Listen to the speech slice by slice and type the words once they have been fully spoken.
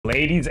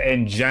Ladies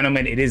and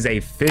gentlemen, it is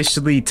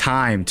officially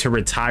time to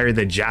retire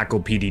the Jackal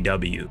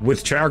PDW.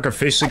 With Treyarch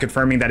officially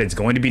confirming that it's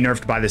going to be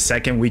nerfed by the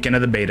second weekend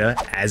of the beta,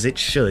 as it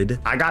should,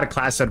 I got a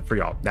class setup for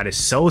y'all that is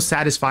so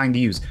satisfying to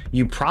use.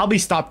 You probably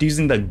stopped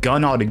using the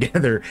gun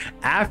altogether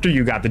after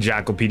you got the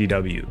Jackal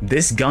PDW.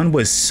 This gun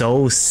was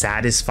so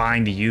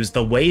satisfying to use.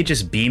 The way it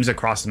just beams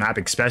across the map,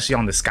 especially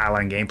on the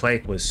Skyline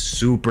gameplay, was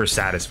super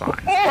satisfying.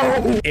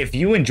 If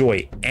you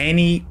enjoy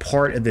any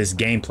part of this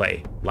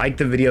gameplay, like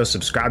the video,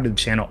 subscribe to the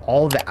channel,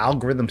 all the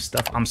algorithm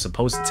stuff I'm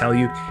supposed to tell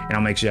you, and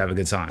I'll make sure you have a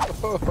good time.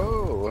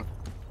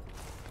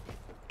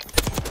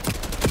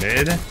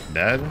 Mid,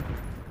 dead.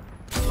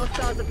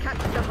 Hostiles have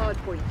captured the hard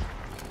point.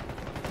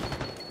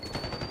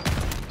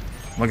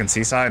 Looking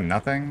seaside,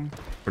 nothing.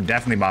 We're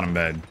definitely bottom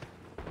bed.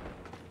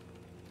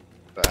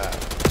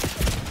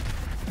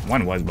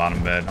 One was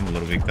bottom bed. I'm a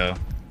little weak though.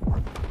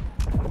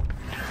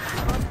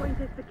 Hard point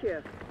is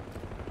secure.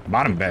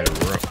 Bottom bed,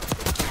 bro.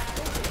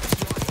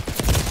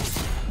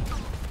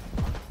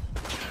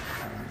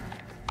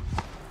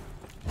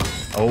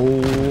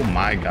 Oh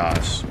my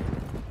gosh.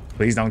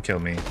 Please don't kill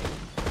me.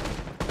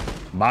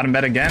 Bottom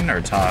bed again or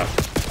top?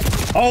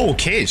 Oh,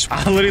 Kish.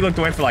 I literally looked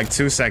away for like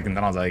 2 seconds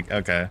and I was like,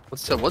 okay.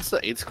 What's the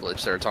 8th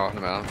glitch they're talking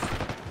about?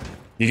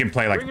 You can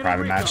play like a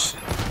private match.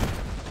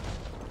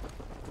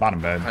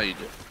 Bottom bed. How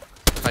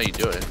you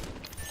do it?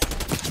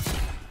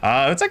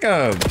 It's like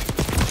a...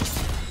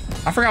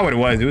 I forgot what it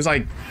was. It was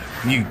like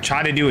you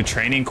try to do a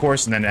training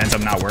course and then it ends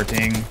up not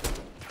working.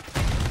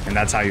 And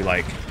that's how you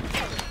like...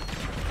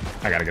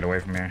 I gotta get away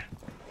from here.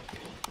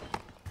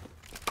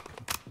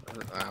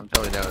 I'm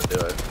totally down to do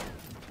it.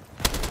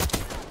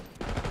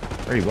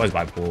 Or he was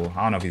by pool.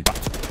 I don't know if he's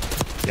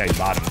yeah, he's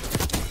bottom.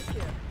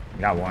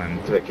 Got one.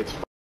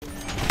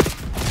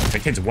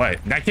 That kid's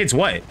what? That kid's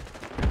what?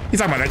 He's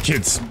talking about that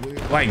kid's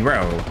like,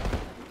 bro.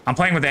 I'm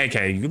playing with the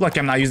AK. You lucky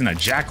I'm not using a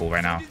Jackal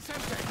right now.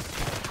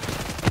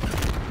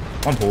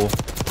 One pool.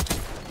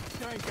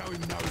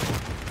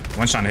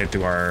 One's trying to hit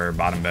through our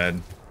bottom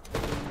bed.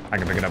 I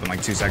can pick it up in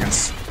like 2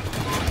 seconds.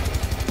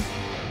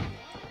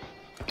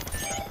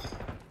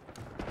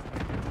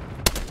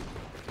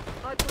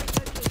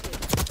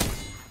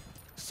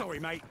 Sorry,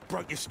 mate.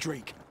 Broke your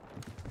streak.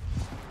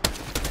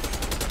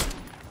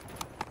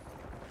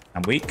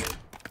 I'm weak.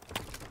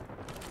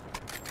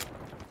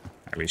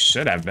 We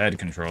should have bed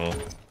control.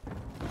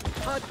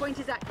 Hard point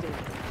is active.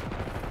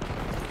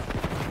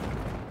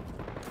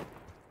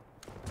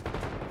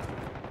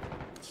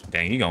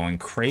 Dang, you going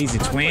crazy,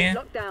 twin.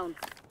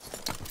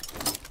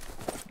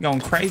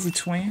 Going crazy,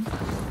 twin.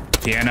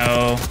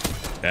 Piano.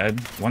 Dead.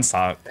 One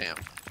stop. Damn.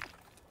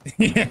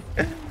 Yeah.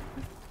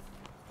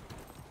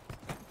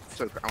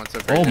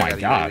 Oh my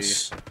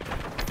gosh.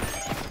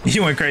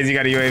 You went crazy, you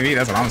got a UAV?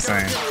 That's what I'm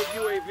saying.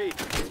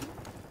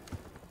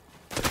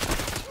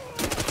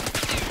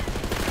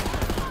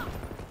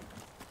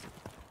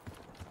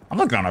 I'm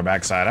looking on our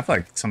backside. I feel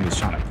like somebody's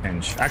trying to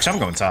pinch. Actually, I'm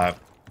going top.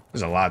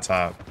 There's a lot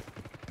top.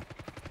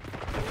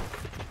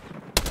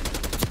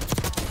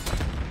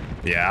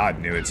 Yeah, I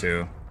knew it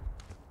too.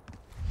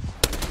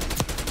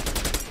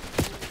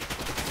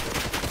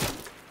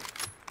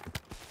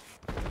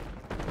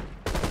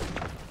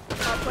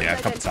 Yeah,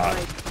 a couple top.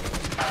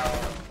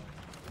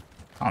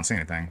 I don't see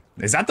anything.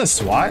 Is that the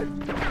SWAT?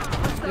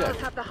 Yeah.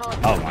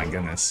 Oh my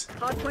goodness.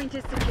 Hard point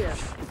is secure.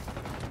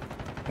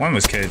 One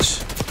was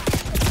Kitch.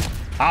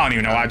 I don't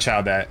even know why I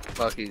chowed that.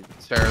 Lucky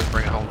Sarah's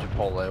bringing home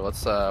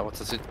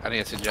Chipotle. I need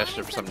a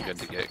suggestion for something good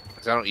to get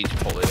because I don't eat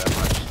Chipotle that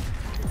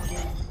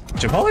much.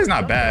 Chipotle's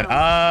not bad.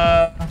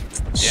 Yeah,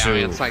 I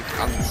mean, it's like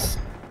Hostiles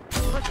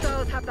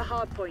have the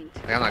hard point.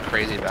 I'm not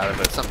crazy about it,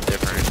 but it's something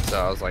different. So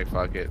I was like,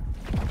 fuck it.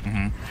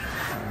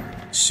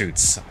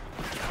 Shoots.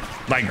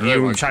 Like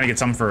you trying to get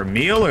something for a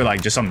meal or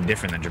like just something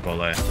different than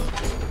Chipotle?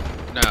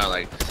 No,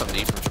 like something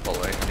to eat from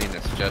Chipotle. I need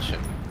a suggestion.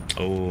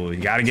 Oh, you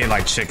gotta get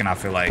like chicken, I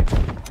feel like.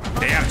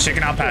 They have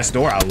chicken out past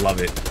door. I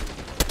love it.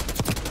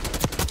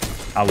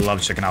 I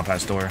love chicken out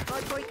past door.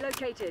 Hard point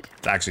located.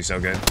 It's actually so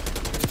good.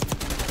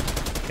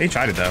 He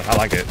tried it though. I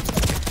like it.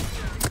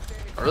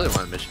 I really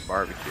want to mission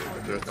barbecue,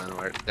 but there's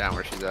down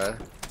where she's at.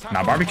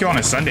 Now barbecue on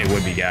a Sunday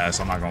would be gas.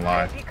 I'm not gonna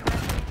lie.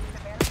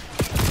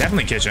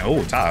 Definitely kitchen.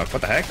 Oh, top.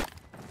 What the heck?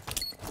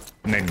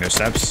 I'm naming their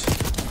steps.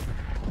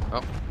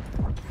 Oh.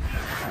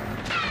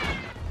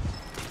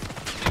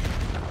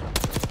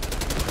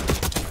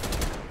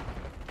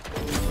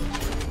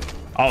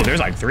 Oh,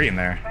 there's like 3 in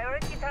there.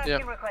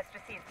 Yep.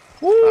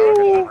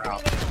 Woo!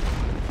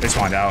 They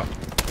spawned out.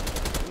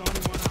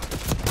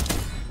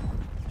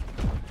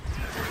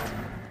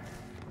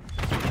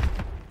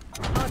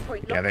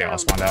 Yeah, they all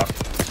spawned out.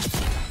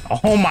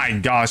 Oh my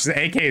gosh, the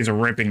AK is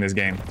ripping this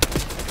game.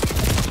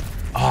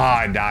 Oh,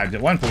 I died.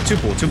 One pool, two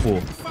pool.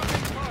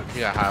 You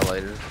got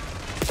highlighted.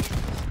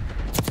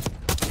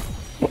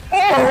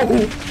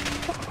 Oh!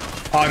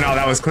 Oh no,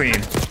 that was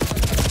clean.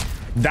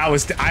 That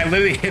was, I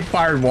literally hit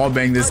fired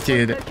wallbang this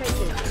kid.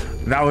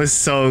 That was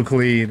so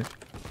clean.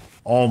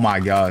 Oh my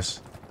gosh.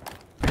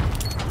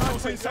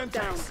 Hostiles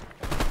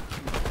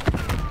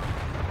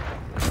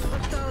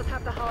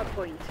have the hard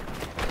point.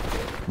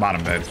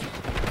 Bottom bed.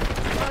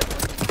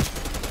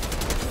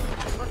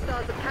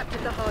 Hostiles have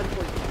captured the hard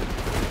point.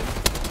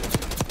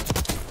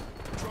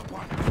 Drop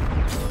one.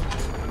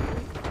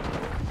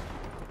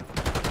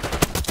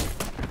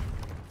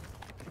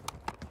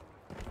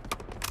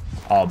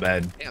 All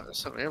bed. Damn, there's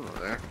some ammo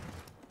there.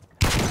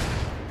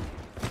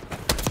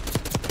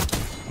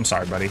 I'm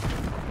sorry, buddy.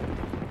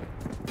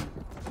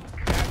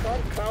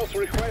 TACOM, Klaus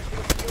requesting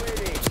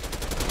UAV.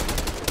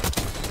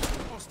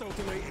 Hostile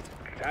deleted.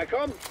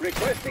 TACOM,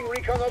 requesting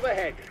recon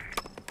overhead.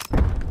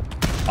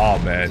 All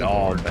bed.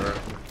 All bed.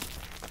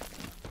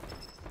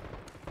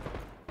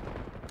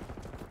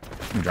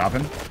 I'm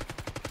dropping.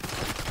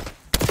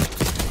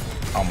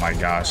 Oh my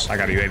gosh. I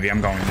got a UAV.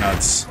 I'm going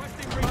nuts.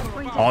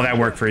 All that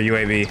work for a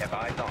UAV.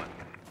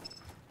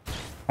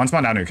 One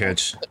spawn down here,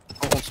 Kitch.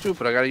 Oh,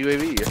 stupid, I got a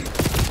UAV.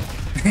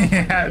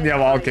 Yeah,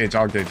 well, all cage.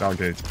 Bruh.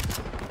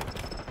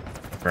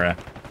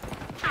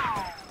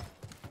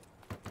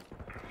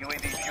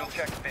 UAV fuel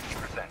check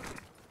 50%.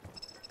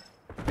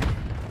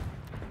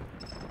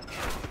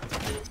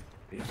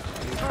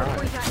 Hard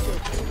point active.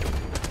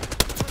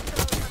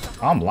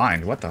 I'm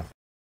blind. What the?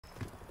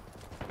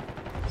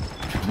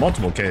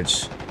 Multiple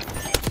kids.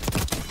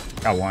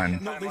 Got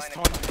one. Not this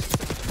time.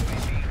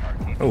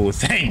 Oh,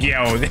 thank you.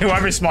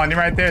 Whoever spawned in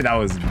right there, that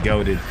was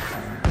goated.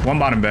 One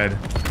bottom bed.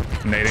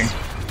 Nading.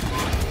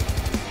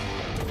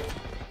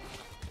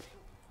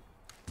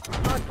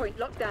 Hard point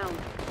locked down.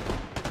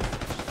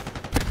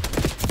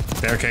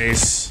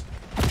 Staircase.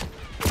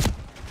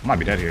 I might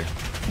be dead here.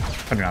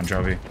 Putting on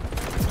trophy.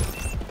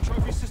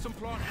 Trophy system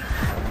plant.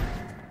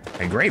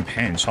 A great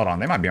pinch. Hold on.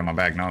 They might be on my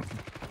back now.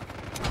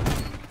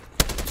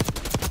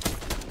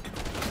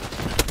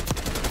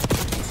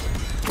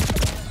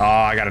 Oh,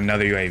 I got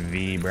another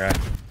UAV, bruh.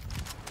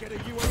 Get a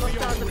UAV Hostiles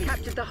on have the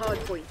captured the hard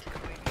point.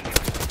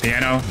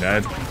 Piano,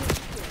 dead.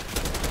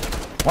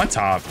 One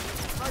top.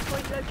 Hard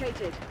point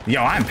located.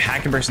 Yo, I'm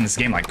packing burst in this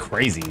game like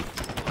crazy.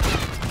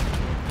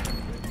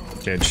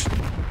 Kitch. Jim.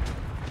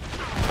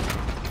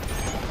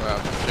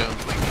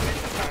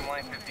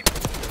 Timeline 50%.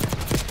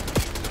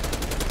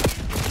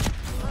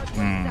 Hard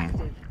point is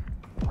active.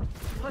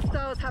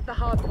 Hostiles have the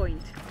hard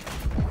point.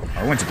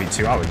 I went to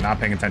B2. I was not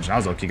paying attention. I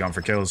was low-key going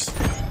for kills.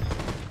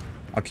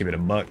 I'll keep it a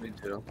buck. Me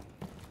too.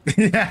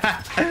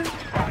 Yeah.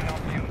 Spawning on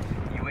fumes.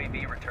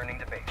 UAV returning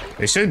to base.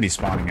 They should be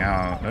spawning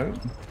out.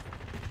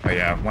 Oh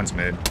yeah, one's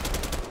mid.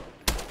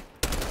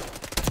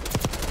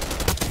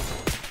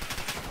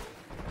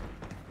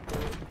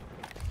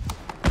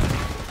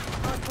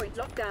 Hard point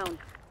locked down.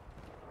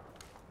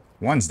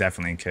 One's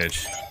definitely in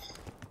Kitch.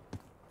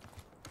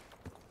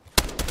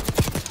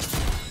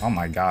 Oh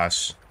my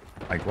gosh.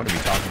 Like, what are we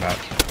talking about?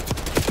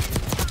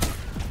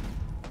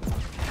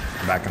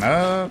 Backing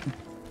up.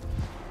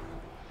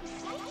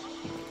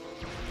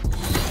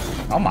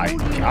 Oh my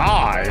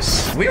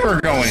gosh. We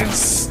were going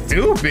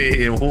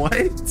stupid.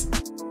 What?